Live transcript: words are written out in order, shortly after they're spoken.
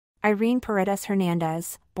Irene Paredes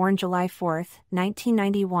Hernández, born July 4,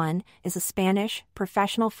 1991, is a Spanish,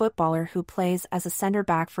 professional footballer who plays as a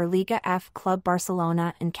centre-back for Liga F club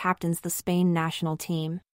Barcelona and captains the Spain national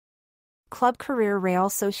team. Club career Real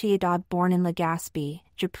Sociedad. Born in Legazpi,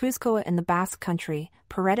 Gipuzkoa in the Basque Country,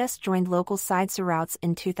 Paredes joined local side Sarautes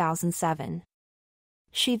in 2007.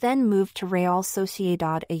 She then moved to Real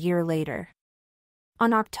Sociedad a year later.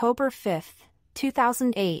 On October 5,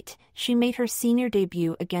 2008, she made her senior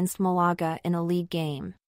debut against Malaga in a league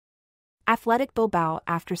game. Athletic Bilbao.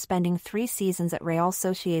 After spending 3 seasons at Real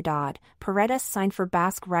Sociedad, Paredes signed for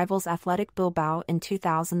Basque rivals Athletic Bilbao in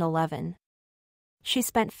 2011. She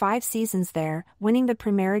spent 5 seasons there, winning the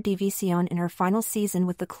Primera División in her final season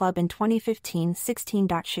with the club in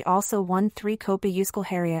 2015-16. She also won 3 Copa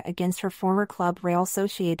Euskal against her former club Real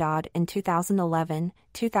Sociedad in 2011,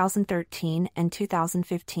 2013 and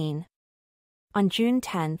 2015. On June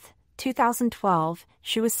 10, 2012,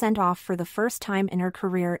 she was sent off for the first time in her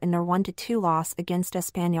career in their 1-2 loss against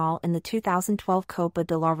Espanyol in the 2012 Copa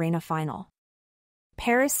de la Reina final.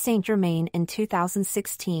 Paris Saint-Germain. In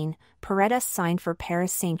 2016, Paredes signed for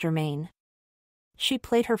Paris Saint-Germain. She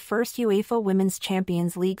played her first UEFA Women's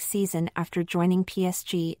Champions League season after joining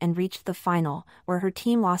PSG and reached the final, where her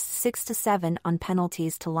team lost 6-7 on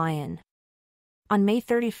penalties to Lyon. On May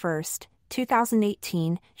 31,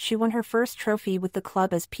 2018, she won her first trophy with the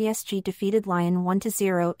club as PSG defeated Lyon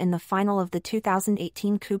 1-0 in the final of the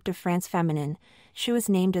 2018 Coupe de France Féminine. She was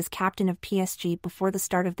named as captain of PSG before the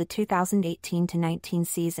start of the 2018-19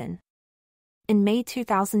 season. In May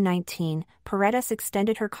 2019, Paredes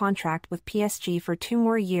extended her contract with PSG for 2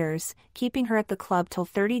 more years, keeping her at the club till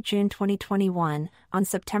 30 June 2021. On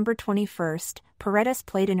September 21, Paredes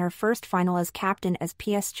played in her first final as captain as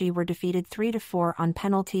PSG were defeated 3-4 on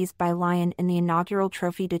penalties by Lyon in the inaugural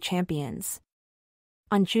Trophy de Champions.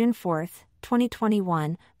 On June 4,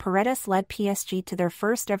 2021, Paredes led PSG to their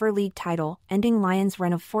first-ever league title, ending Lyon's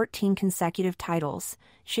run of 14 consecutive titles.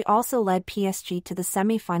 She also led PSG to the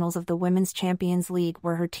semi-finals of the Women's Champions League,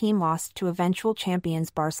 where her team lost to eventual champions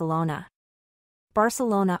Barcelona.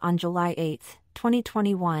 On July 8,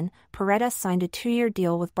 2021, Paredes signed a 2-year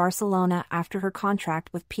deal with Barcelona after her contract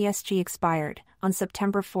with PSG expired. On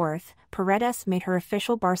September 4, Paredes made her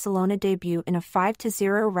official Barcelona debut in a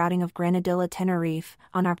 5-0 routing of Granadilla Tenerife.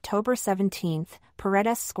 On October 17,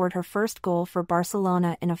 Paredes scored her first goal for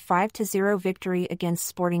Barcelona in a 5-0 victory against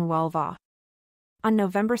Sporting Huelva. On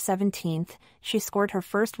November 17, she scored her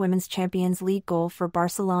first Women's Champions League goal for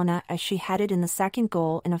Barcelona as she headed in the second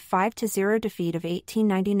goal in a 5-0 defeat of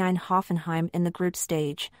 1899 Hoffenheim in the group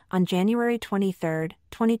stage. On January 23,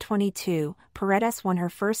 2022, Paredes won her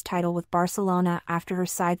first title with Barcelona after her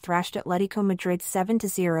side thrashed Atletico Madrid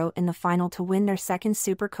 7-0 in the final to win their second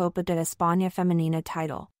Supercopa de España Femenina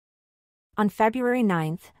title. On February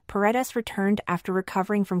 9, Paredes returned after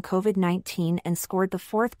recovering from COVID-19 and scored the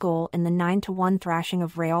 4th goal in the 9-1 thrashing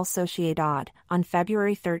of Real Sociedad. On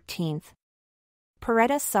February 13,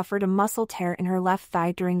 Paredes suffered a muscle tear in her left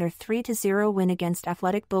thigh during their 3-0 win against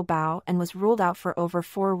Athletic Bilbao and was ruled out for over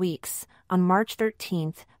 4 weeks. On March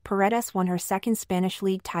 13, Paredes won her second Spanish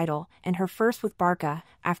league title, and her first with Barca,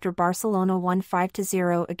 after Barcelona won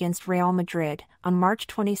 5-0 against Real Madrid. On March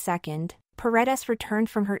 22, Paredes returned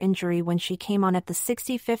from her injury when she came on at the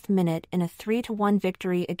 65th minute in a 3-1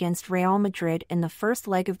 victory against Real Madrid in the first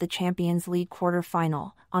leg of the Champions League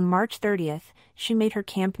quarter-final. On March 30, she made her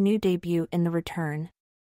Camp Nou debut in the return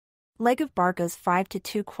leg of Barca's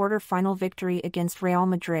 5-2 quarter-final victory against Real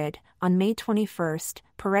Madrid. On May 21,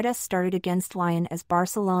 Paredes started against Lyon as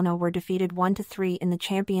Barcelona were defeated 1-3 in the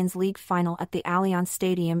Champions League final at the Allianz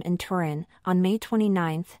Stadium in Turin. On May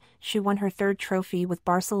 29, she won her 3rd trophy with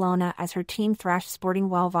Barcelona as her team thrashed Sporting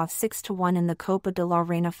Huelva 6-1 in the Copa de la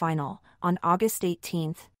Reina final. On August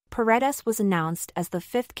 18, Paredes was announced as the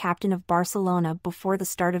 5th captain of Barcelona before the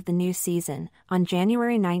start of the new season. On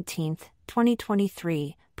January 19,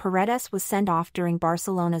 2023, Paredes was sent off during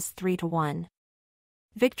Barcelona's 3-1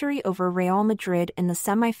 victory over Real Madrid in the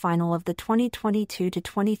semi-final of the 2022-23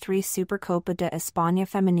 Supercopa de España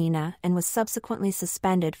Femenina and was subsequently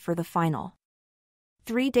suspended for the final.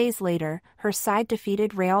 3 days later, her side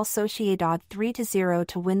defeated Real Sociedad 3-0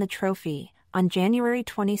 to win the trophy. On January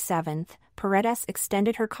 27, Paredes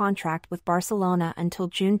extended her contract with Barcelona until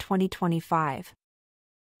June 2025.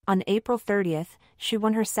 On April 30, she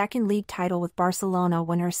won her second league title with Barcelona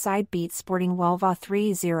when her side beat Sporting Huelva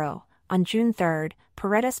 3-0. On June 3,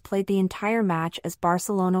 Paredes played the entire match as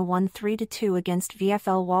Barcelona won 3-2 against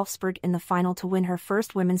VfL Wolfsburg in the final to win her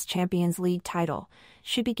first Women's Champions League title.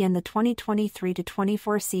 She began the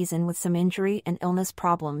 2023-24 season with some injury and illness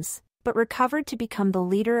problems. but recovered to become the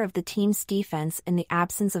leader of the team's defense in the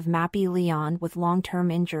absence of Mappy Leon with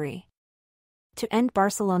long-term injury. To end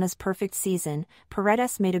Barcelona's perfect season,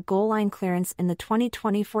 Paredes made a goal line clearance in the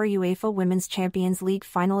 2024 UEFA Women's Champions League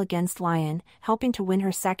final against Lyon, helping to win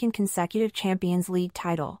her second consecutive Champions League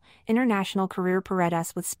title. International career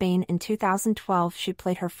Paredes with Spain in 2012. She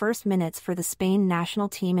played her first minutes for the Spain national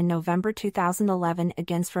team in November 2011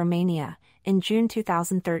 against Romania. In June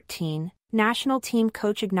 2013, national team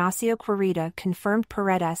coach Ignacio Querida confirmed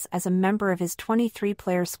Paredes as a member of his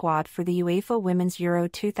 23-player squad for the UEFA Women's Euro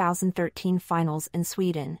 2013 finals in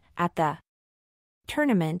Sweden. At the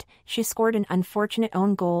tournament, she scored an unfortunate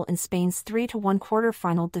own goal in Spain's 3-1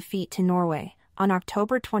 quarter-final defeat to Norway. On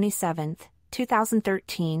October 27,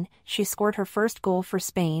 2013, she scored her first goal for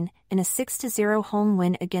Spain in a 6-0 home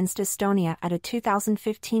win against Estonia at a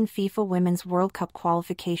 2015 FIFA Women's World Cup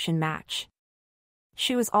qualification match.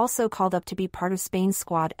 She was also called up to be part of Spain's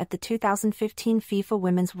squad at the 2015 FIFA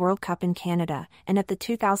Women's World Cup in Canada and at the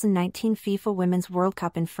 2019 FIFA Women's World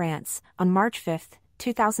Cup in France. On March 5,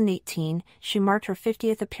 2018, she marked her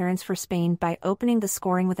 50th appearance for Spain by opening the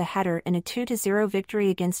scoring with a header in a 2-0 victory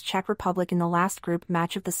against Czech Republic in the last group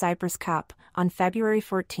match of the Cyprus Cup. On February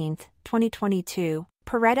 14, 2022,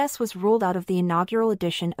 Paredes was ruled out of the inaugural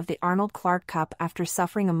edition of the Arnold Clark Cup after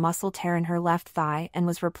suffering a muscle tear in her left thigh and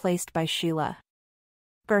was replaced by Sheila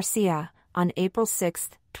Garcia. On April 6,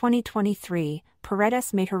 2023,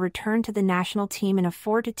 Paredes made her return to the national team in a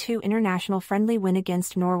 4-2 international friendly win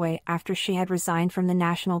against Norway after she had resigned from the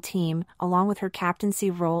national team, along with her captaincy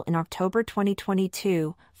role in October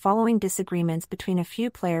 2022, following disagreements between a few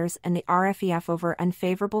players and the RFEF over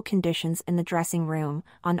unfavorable conditions in the dressing room.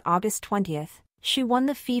 On August 20, she won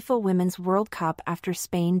the FIFA Women's World Cup after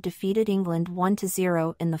Spain defeated England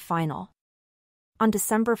 1-0 in the final. On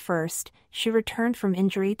December 1, she returned from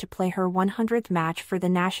injury to play her 100th match for the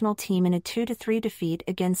national team in a 2-3 defeat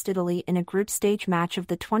against Italy in a group stage match of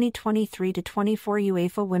the 2023-24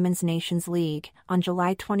 UEFA Women's Nations League. On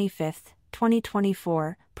July 25,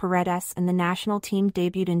 2024, Paredes and the national team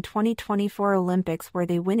debuted in 2024 Olympics where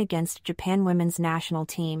they win against Japan women's national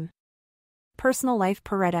team. Personal life.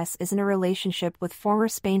 Paredes is in a relationship with former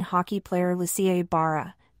Spain hockey player Lucia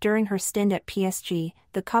Ibarra. During her stint at PSG,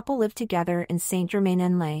 the couple lived together in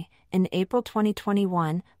Saint-Germain-en-Laye. In April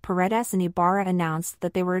 2021, Paredes and Ibarra announced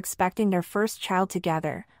that they were expecting their first child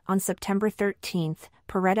together. On September 13,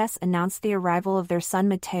 Paredes announced the arrival of their son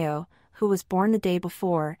Mateo, who was born the day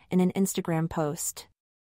before, in an Instagram post.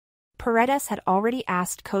 Paredes had already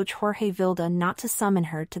asked coach Jorge Vilda not to summon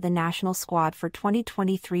her to the national squad for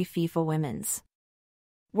 2023 FIFA Women's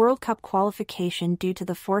World Cup qualification due to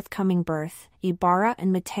the forthcoming birth. Ibarra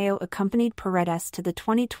and Mateo accompanied Paredes to the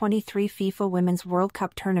 2023 FIFA Women's World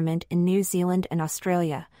Cup tournament in New Zealand and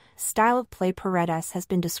Australia. Style of play. Paredes has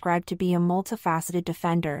been described to be a multifaceted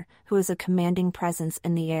defender, who is a commanding presence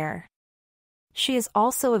in the air. She is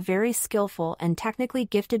also a very skillful and technically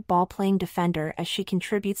gifted ball-playing defender as she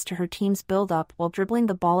contributes to her team's build-up while dribbling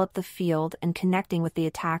the ball up the field and connecting with the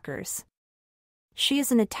attackers. She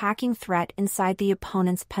is an attacking threat inside the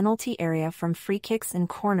opponent's penalty area from free kicks and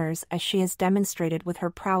corners, as she has demonstrated with her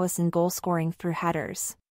prowess in goal-scoring through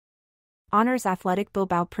headers. Honors: Athletic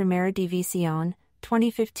Bilbao Primera División,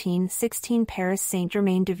 2015-16 Paris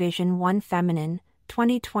Saint-Germain Division 1 Feminine,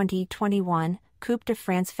 2020-21, Coupe de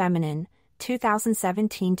France Feminine,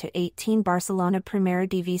 2017-18 Barcelona Primera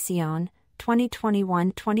División,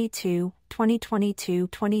 2021-22,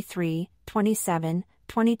 2022-23, 27,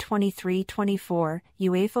 2023-24,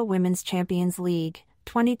 UEFA Women's Champions League,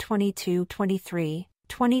 2022-23,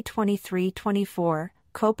 2023-24,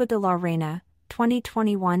 Copa de la Reina,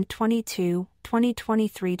 2021-22,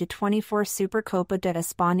 2023-24 Supercopa de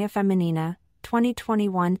España Femenina,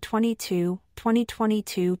 2021-22,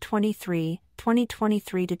 2022-23,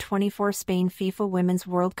 2023-24 Spain FIFA Women's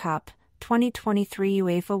World Cup, 2023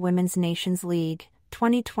 UEFA Women's Nations League,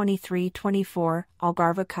 2023-24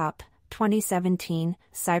 Algarve Cup, 2017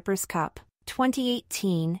 Cyprus Cup,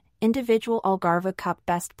 2018 Individual Algarve Cup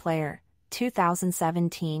Best Player,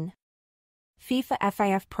 2017 FIFA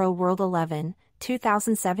FIF Pro World 11,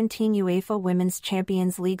 2017 UEFA Women's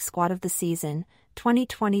Champions League Squad of the Season,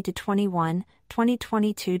 2020-21,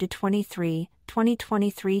 2022-23,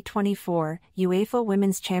 2023-24 UEFA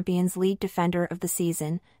Women's Champions League Defender of the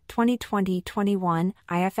Season, 2020-21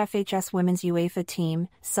 IFFHS Women's UEFA Team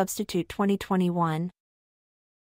Substitute 2021.